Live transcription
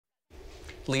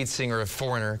Lead singer of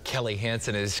Foreigner Kelly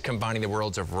Hansen is combining the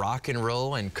worlds of rock and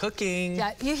roll and cooking.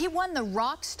 Yeah, he won the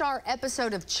Rock Star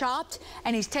episode of Chopped,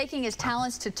 and he's taking his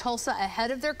talents to Tulsa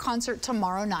ahead of their concert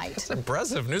tomorrow night. That's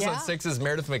impressive. News on 6's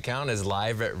Meredith McCown is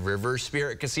live at River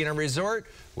Spirit Casino Resort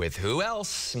with who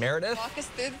else? Meredith? Walk us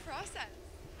through the process.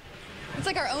 It's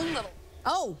like our own little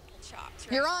Chopped,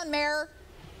 right? You're on, Mayor.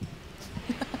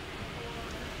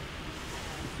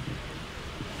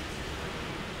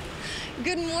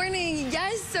 Good morning.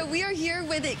 Yes, so we are here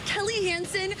with Kelly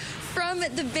Hansen from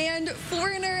the band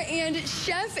Foreigner and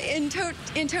Chef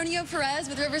Antonio Perez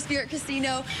with River Spirit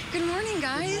Casino. Good morning,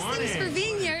 guys. Good morning. Thanks for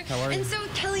being here. How are you? And so,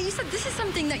 Kelly, you said this is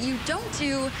something that you don't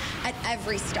do at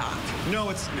every stop. No,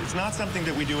 it's not something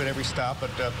that we do at every stop, but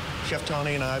Chef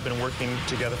Tony and I have been working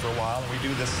together for a while, and we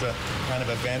do this kind of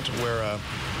event where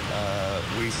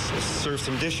we serve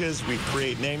some dishes, we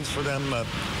create names for them,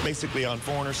 basically on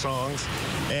Foreigner songs.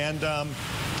 And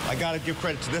I got to give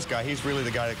credit to this guy. He's really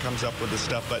the guy that comes up with this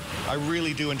stuff, but I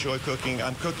really do enjoy cooking.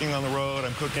 I'm cooking on the road,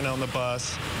 I'm cooking on the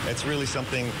bus. It's really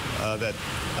something that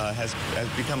has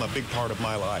become a big part of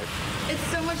my life. It's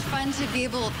so much fun to be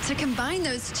able to combine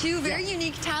those two very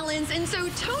unique talents. And so,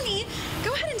 Tony,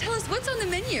 go ahead and tell us what's on the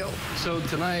menu. So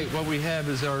tonight, what we have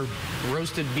is our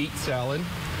roasted beet salad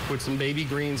with some baby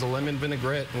greens, a lemon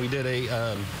vinaigrette, and we did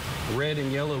a red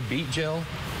and yellow beet gel.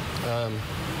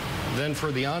 Then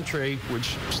for the entree,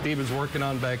 which Steve is working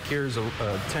on back here, is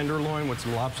a tenderloin with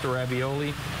some lobster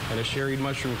ravioli and a sherried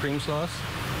mushroom cream sauce.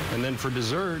 And then for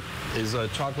dessert is a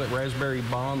chocolate raspberry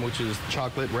bomb, which is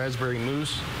chocolate raspberry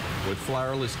mousse with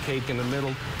flourless cake in the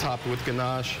middle, topped with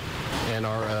ganache, and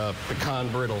our pecan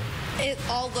brittle. It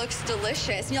all looks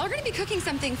delicious. And y'all are going to be cooking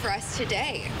something for us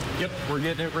today. Yep, we're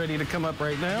getting it ready to come up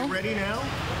right now. You ready now?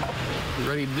 You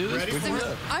ready to do this? Ready? We can do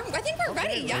it. I think we're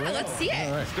ready. Yeah, let's see it.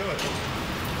 All right. Let's do it.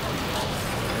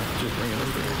 Just bring it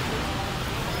over here.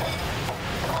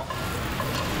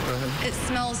 Go ahead. It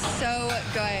smells so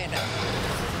good.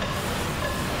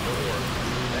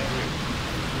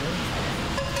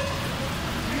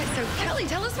 All right, so Kelly,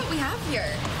 tell us what we have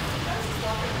here.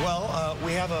 Well,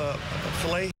 we have a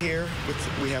filet here.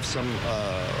 We have some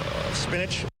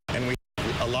spinach, and we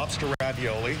have a lobster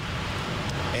ravioli.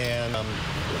 And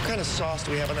what kind of sauce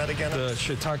do we have on that again? The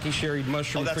shiitake sherried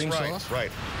mushroom cream sauce. That's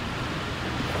right.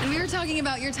 And we were talking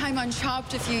about your time on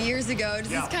Chopped a few years ago. Does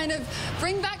this kind of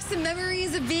bring back some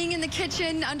memories of being in the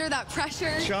kitchen under that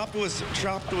pressure? Chopped was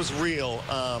real.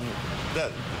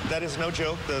 That is no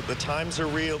joke. The times are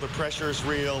real. The pressure is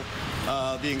real.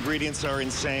 The ingredients are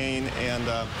insane, and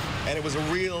it was a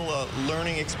real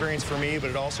learning experience for me.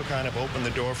 But it also kind of opened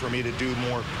the door for me to do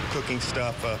more cooking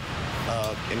stuff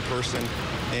in person,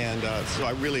 and so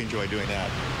I really enjoy doing that.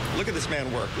 Look at this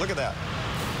man work. Look at that.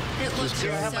 It looks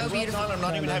so beautiful. I'm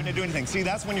not even having to do anything. See,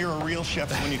 that's when you're a real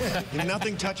chef, when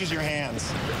nothing touches your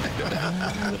hands.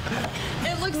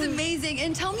 It looks amazing.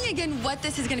 And tell me again what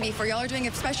this is going to be for. Y'all are doing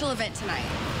a special event tonight.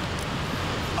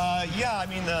 Yeah, I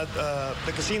mean,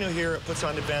 the casino here puts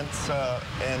on events,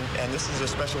 and this is a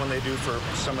special one they do for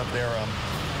some of their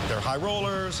high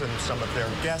rollers and some of their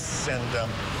guests, and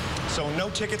so no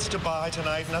tickets to buy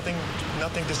tonight, nothing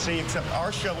to see except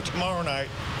our show tomorrow night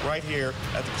right here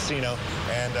at the casino,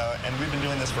 and we've been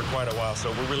doing this for quite a while,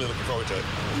 so we're really looking forward to it.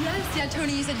 Yes, yeah,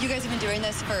 Tony, you said you guys have been doing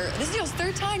this this is your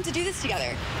third time to do this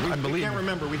together. We can't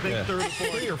remember. We think third or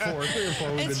fourth. Three or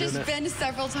four. It's just been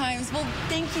several times. Well,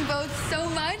 thank you both so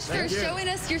much for showing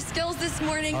us your skills this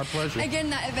morning. Our pleasure. Again,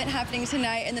 that event happening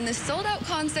tonight, and then the sold-out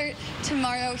concert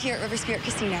tomorrow here at River Spirit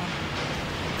Casino.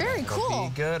 Very cool. That'll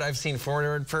be good. I've seen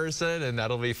Foreigner in person, and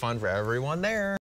that'll be fun for everyone there.